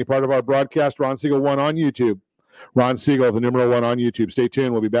you miss any part of our broadcast, Ron Siegel 1 on YouTube. Ron Siegel, the numeral 1 on YouTube. Stay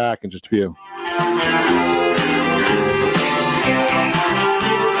tuned. We'll be back in just a few.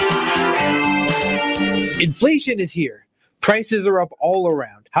 Inflation is here. Prices are up all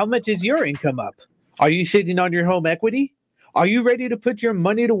around. How much is your income up? Are you sitting on your home equity? Are you ready to put your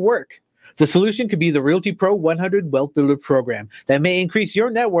money to work? The solution could be the Realty Pro 100 Wealth Builder program that may increase your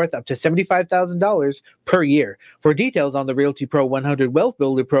net worth up to $75,000 per year. For details on the Realty Pro 100 Wealth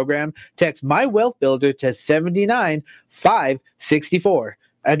Builder program, text My Wealth Builder to 79564.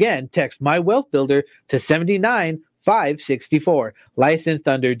 Again, text My Wealth Builder to 79564. Licensed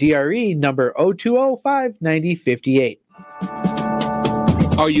under DRE number 02059058.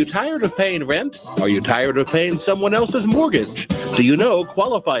 Are you tired of paying rent? Are you tired of paying someone else's mortgage? Do you know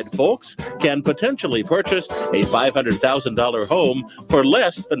qualified folks can potentially purchase a $500,000 home for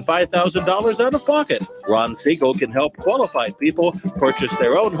less than $5,000 out of pocket? Ron Siegel can help qualified people purchase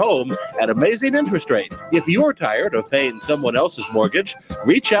their own home at amazing interest rates. If you're tired of paying someone else's mortgage,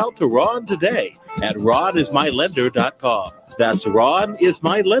 reach out to Ron today at ronismylender.com. That's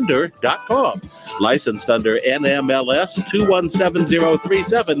ronismylender.com. Licensed under NMLS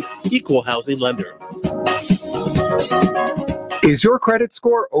 217037, Equal Housing Lender. Is your credit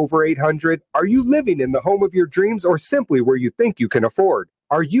score over 800? Are you living in the home of your dreams or simply where you think you can afford?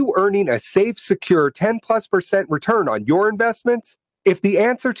 Are you earning a safe, secure 10+% return on your investments? If the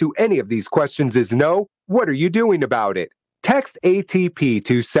answer to any of these questions is no, what are you doing about it? Text ATP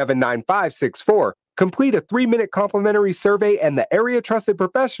to 79564. Complete a 3-minute complimentary survey, and the area trusted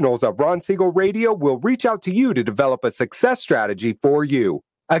professionals of Ron Siegel Radio will reach out to you to develop a success strategy for you.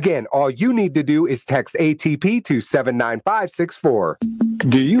 Again, all you need to do is text ATP to 79564.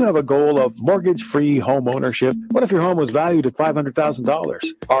 Do you have a goal of mortgage-free home ownership? What if your home was valued at $500,000?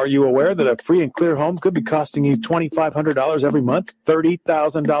 Are you aware that a free and clear home could be costing you $2,500 every month,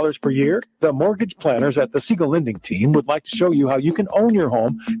 $30,000 per year? The mortgage planners at the Siegel Lending Team would like to show you how you can own your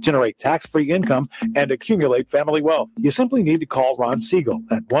home, generate tax-free income, and accumulate family wealth. You simply need to call Ron Siegel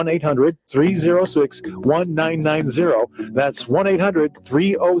at 1-800-306-1990. That's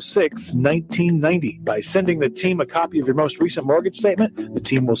 1-800-306-1990. By sending the team a copy of your most recent mortgage statement, the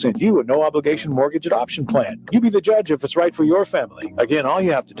team will send you a no-obligation mortgage adoption plan. You be the judge if it's right for your family. Again, all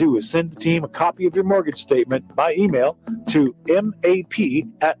you have to do is send the team a copy of your mortgage statement by email to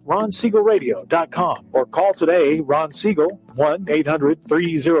map@ronsiegelradio.com or call today, Ron Siegel,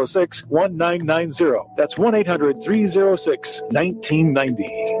 1-800-306-1990. That's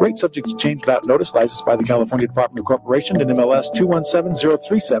 1-800-306-1990. Rate subject to change without notice. Licensed by the California Department of Corporation and MLS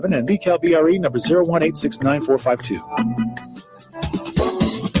 217037 and VCAL BRE number 018694552.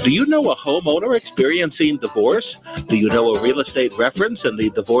 Do you know a homeowner experiencing divorce? Do you know a real estate reference and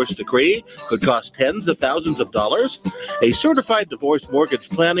the divorce decree could cost tens of thousands of dollars? A certified divorce mortgage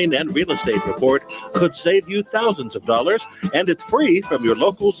planning and real estate report could save you thousands of dollars, and it's free from your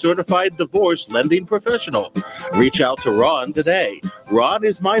local certified divorce lending professional. Reach out to Ron today.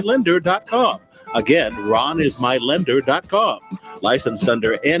 RonIsMyLender.com. Again, RonIsMyLender.com. Licensed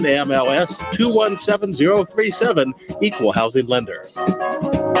under NMLS 217037, Equal Housing Lender.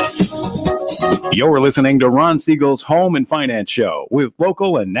 You're listening to Ron Siegel's Home and Finance Show with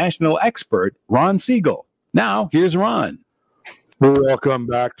local and national expert Ron Siegel. Now, here's Ron. Welcome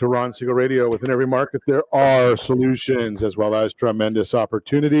back to Ron Siegel Radio. Within every market, there are solutions as well as tremendous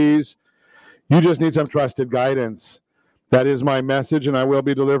opportunities. You just need some trusted guidance. That is my message, and I will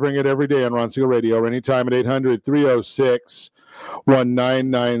be delivering it every day on Ron Siegel Radio or anytime at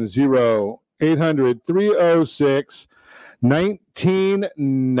 800-306-1990.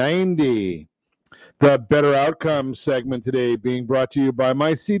 800-306-1990. The Better Outcomes segment today being brought to you by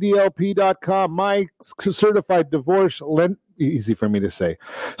mycdlp.com, my certified divorce easy for me to say,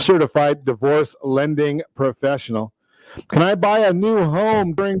 certified divorce lending professional. Can I buy a new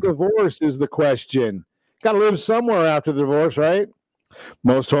home during divorce is the question. Got to live somewhere after the divorce, right?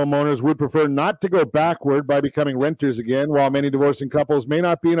 Most homeowners would prefer not to go backward by becoming renters again, while many divorcing couples may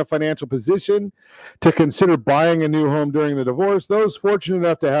not be in a financial position to consider buying a new home during the divorce. Those fortunate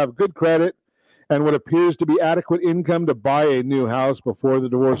enough to have good credit and what appears to be adequate income to buy a new house before the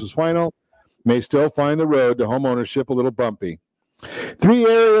divorce is final may still find the road to homeownership a little bumpy. 3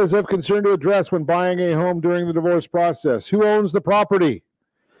 areas of concern to address when buying a home during the divorce process. Who owns the property?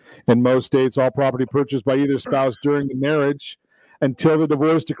 In most states, all property purchased by either spouse during the marriage until the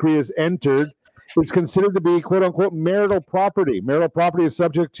divorce decree is entered is considered to be, quote-unquote, marital property. Marital property is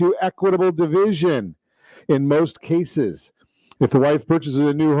subject to equitable division in most cases. If the wife purchases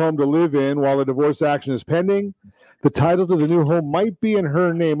a new home to live in while the divorce action is pending, the title to the new home might be in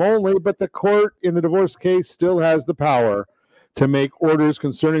her name only, but the court in the divorce case still has the power to make orders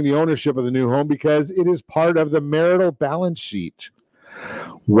concerning the ownership of the new home because it is part of the marital balance sheet.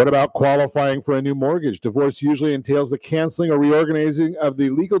 What about qualifying for a new mortgage? Divorce usually entails the canceling or reorganizing of the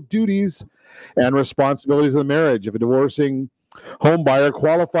legal duties and responsibilities of the marriage. If a divorcing home buyer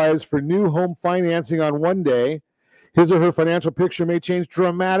qualifies for new home financing on one day, his or her financial picture may change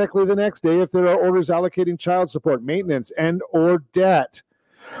dramatically the next day if there are orders allocating child support, maintenance, and or debt.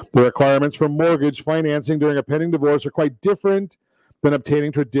 The requirements for mortgage financing during a pending divorce are quite different than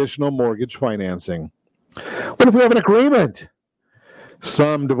obtaining traditional mortgage financing. What if we have an agreement?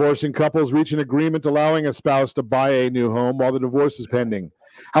 Some divorcing couples reach an agreement allowing a spouse to buy a new home while the divorce is pending.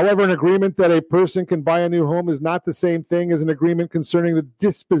 However, an agreement that a person can buy a new home is not the same thing as an agreement concerning the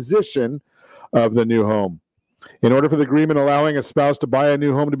disposition of the new home. In order for the agreement allowing a spouse to buy a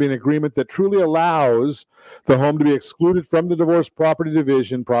new home to be an agreement that truly allows the home to be excluded from the divorce property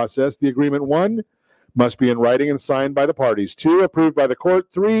division process, the agreement 1 must be in writing and signed by the parties. 2, approved by the court.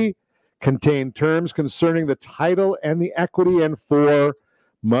 3, contain terms concerning the title and the equity. And 4,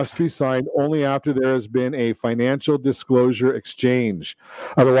 must be signed only after there has been a financial disclosure exchange.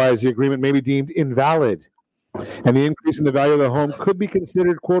 Otherwise, the agreement may be deemed invalid, and the increase in the value of the home could be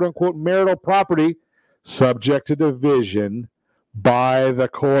considered, quote-unquote, marital property, subject to division by the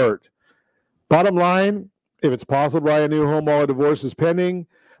court. Bottom line, if it's possible to buy a new home while a divorce is pending,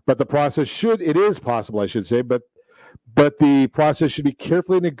 but the process it is possible, I should say, but the process should be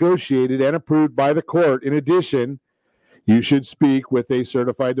carefully negotiated and approved by the court. In addition, you should speak with a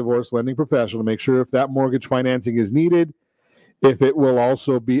certified divorce lending professional to make sure if that mortgage financing is needed, if it will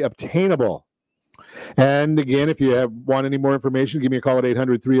also be obtainable. And again, if you want any more information, give me a call at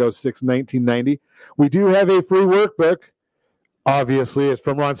 800-306-1990. We do have a free workbook. Obviously, it's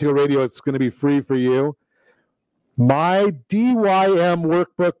from Ron Siegel Radio. It's going to be free for you.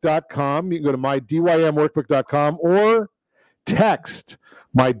 MyDYMWorkbook.com. You can go to MyDYMWorkbook.com or text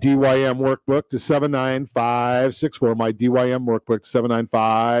My DYM Workbook to 79564. My DYM Workbook to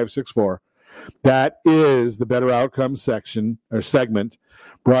 79564. That is the Better Outcomes section or segment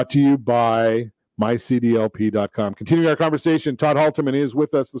brought to you by mycdlp.com. Continuing our conversation, Todd Halterman is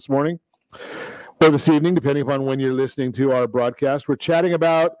with us this morning or this evening, depending upon when you're listening to our broadcast. We're chatting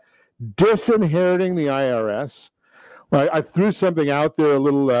about disinheriting the IRS. Well, I threw something out there a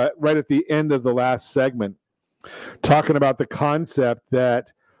little right at the end of the last segment, talking about the concept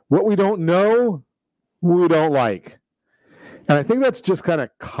that what we don't know, we don't like. And I think that's just kind of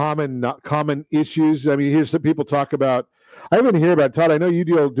common issues. I mean, here's some people talk about, I even hear about, Todd, I know you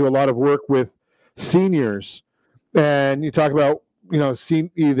do a lot of work with seniors, and you talk about,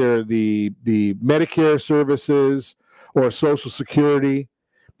 either the Medicare services or Social Security,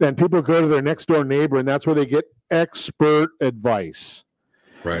 and people go to their next door neighbor, and that's where they get expert advice.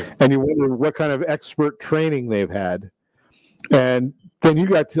 Right. And you wonder what kind of expert training they've had. And then you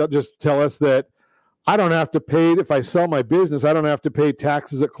got to just tell us that I don't have to pay, if I sell my business, I don't have to pay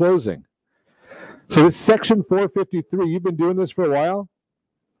taxes at closing. So this Section 453, you've been doing this for a while?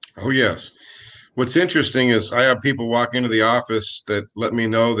 Oh, yes. What's interesting is I have people walk into the office that let me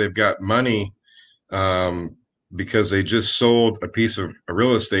know they've got money because they just sold a piece of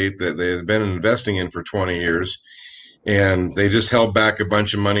real estate that they had been investing in for 20 years. And they just held back a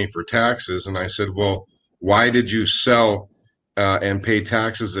bunch of money for taxes. And I said, well, why did you sell and pay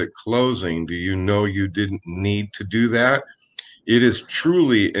taxes at closing? Do you know you didn't need to do that? It is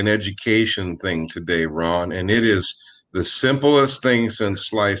truly an education thing today, Ron, and it is the simplest thing since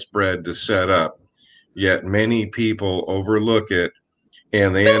sliced bread to set up. Yet many people overlook it,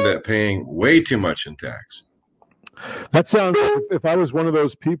 and they end up paying way too much in tax. That sounds, if I was one of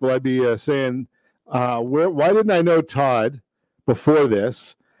those people, I'd be saying, why didn't I know Todd before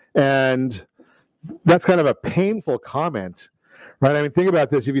this? And that's kind of a painful comment. Right. I mean, think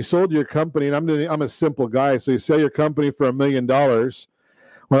about this. If you sold your company, and I'm a simple guy, so you sell your company for $1 million, well,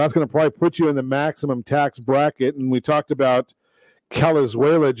 that's going to probably put you in the maximum tax bracket. And we talked about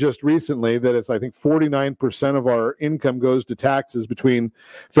Calizuela just recently, that it's, I think, 49% of our income goes to taxes between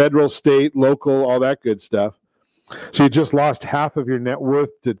federal, state, local, all that good stuff. So you just lost half of your net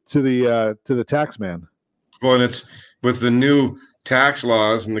worth to the tax man. Well, and it's with the new tax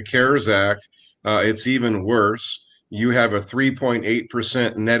laws and the CARES Act, it's even worse. You have a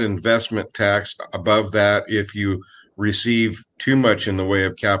 3.8% net investment tax above that if you receive too much in the way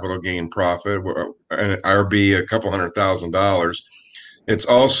of capital gain profit, RB a couple $100,000. It's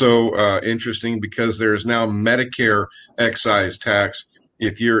also interesting because there's now Medicare excise tax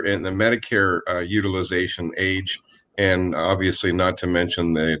if you're in the Medicare utilization age, and obviously not to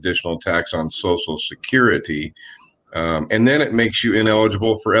mention the additional tax on Social Security. And then it makes you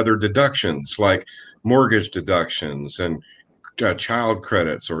ineligible for other deductions like mortgage deductions and child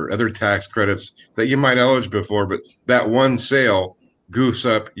credits or other tax credits that you might eligible for, but that one sale goofs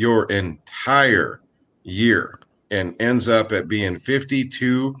up your entire year and ends up at being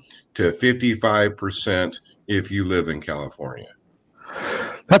 52 to 55% if you live in California.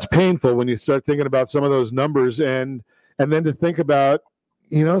 That's painful when you start thinking about some of those numbers, and then to think about,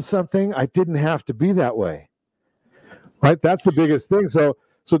 something, I didn't have to be that way. Right? That's the biggest thing. So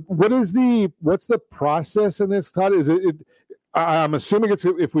what's the process in this, Todd? Is it I'm assuming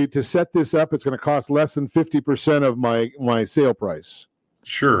to set this up, it's going to cost less than 50% of my sale price.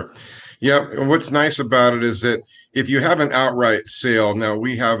 Sure. Yeah. And what's nice about it is that if you have an outright sale, now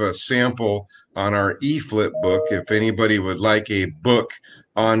we have a sample on our eFlip book. If anybody would like a book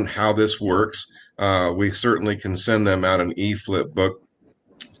on how this works, we certainly can send them out an eFlip book.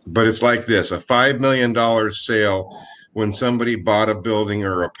 But it's like this, a $5 million sale when somebody bought a building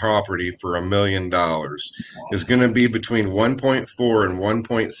or a property for $1 million is going to be between $1.4 and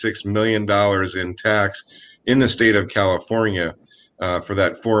 $1.6 million in tax in the state of California for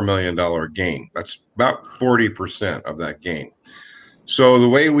that $4 million gain. That's about 40% of that gain. So the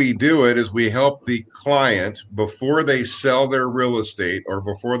way we do it is we help the client before they sell their real estate or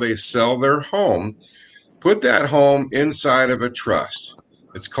before they sell their home, put that home inside of a trust.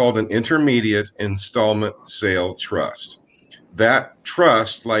 It's called an intermediate installment sale trust. That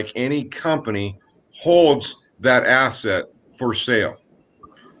trust, like any company, holds that asset for sale.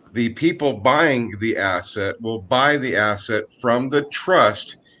 The people buying the asset will buy the asset from the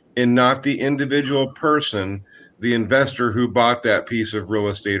trust and not the individual person, the investor who bought that piece of real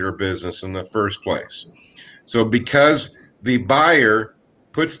estate or business in the first place. So because the buyer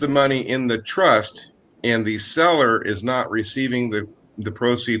puts the money in the trust and the seller is not receiving the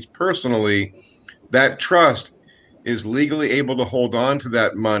proceeds personally, that trust is legally able to hold on to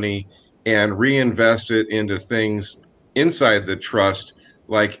that money and reinvest it into things inside the trust,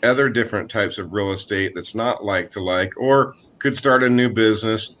 like other different types of real estate that's not like to like, or could start a new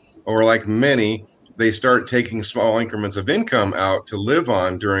business, or like many, they start taking small increments of income out to live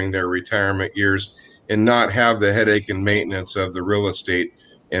on during their retirement years and not have the headache and maintenance of the real estate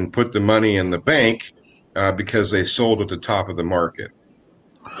and put the money in the bank because they sold at the top of the market.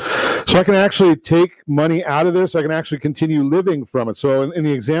 So I can actually take money out of this. I can actually continue living from it. So in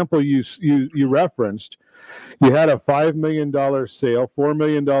the example you referenced, you had a $5 million sale, $4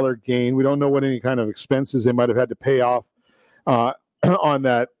 million gain. We don't know what any kind of expenses they might have had to pay off on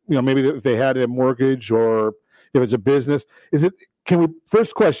that. Maybe if they had a mortgage or if it's a business.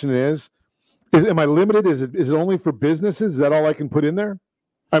 First question is am I limited? Is it only for businesses? Is that all I can put in there?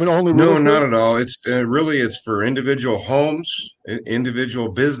 I mean, only No, real estate? not at all. It's really it's for individual homes,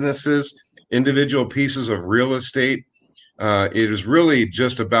 individual businesses, individual pieces of real estate. It is really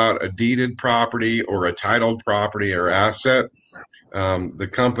just about a deeded property or a titled property or asset. The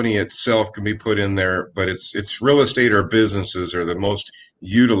company itself can be put in there, but it's real estate or businesses are the most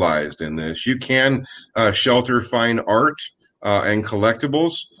utilized in this. You can shelter fine art and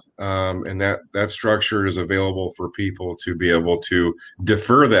collectibles, and that structure is available for people to be able to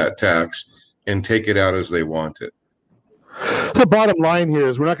defer that tax and take it out as they want it. The bottom line here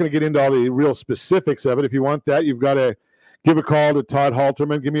is we're not going to get into all the real specifics of it. If you want that, you've got to give a call to Todd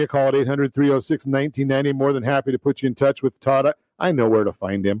Halterman. Give me a call at 800-306-1990. More than happy to put you in touch with Todd. I know where to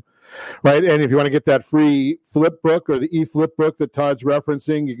find him, right? And if you want to get that free flip book or the e-flip book that Todd's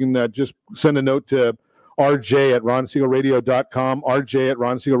referencing, you can just send a note to RJ at RonSiegelRadio.com. RJ at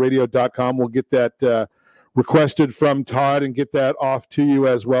RonSiegelRadio.com. We'll get that requested from Todd and get that off to you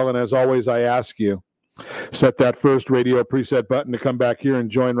as well. And as always, I ask you, set that first radio preset button to come back here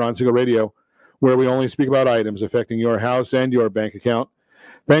and join Ron Siegel Radio, where we only speak about items affecting your house and your bank account.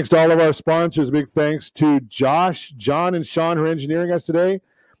 Thanks to all of our sponsors. Big thanks to Josh, John, and Sean who are engineering us today.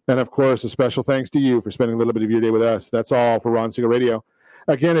 And, of course, a special thanks to you for spending a little bit of your day with us. That's all for Ron Siegel Radio.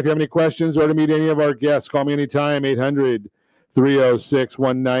 Again, if you have any questions or to meet any of our guests, call me anytime, 800-306-1990,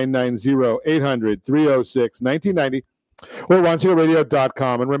 800-306-1990, or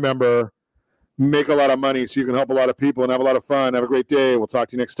RonSiegelRadio.com. And remember, make a lot of money so you can help a lot of people and have a lot of fun. Have a great day. We'll talk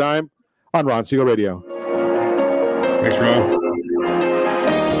to you next time on Ron Siegel Radio. Thanks, Ron.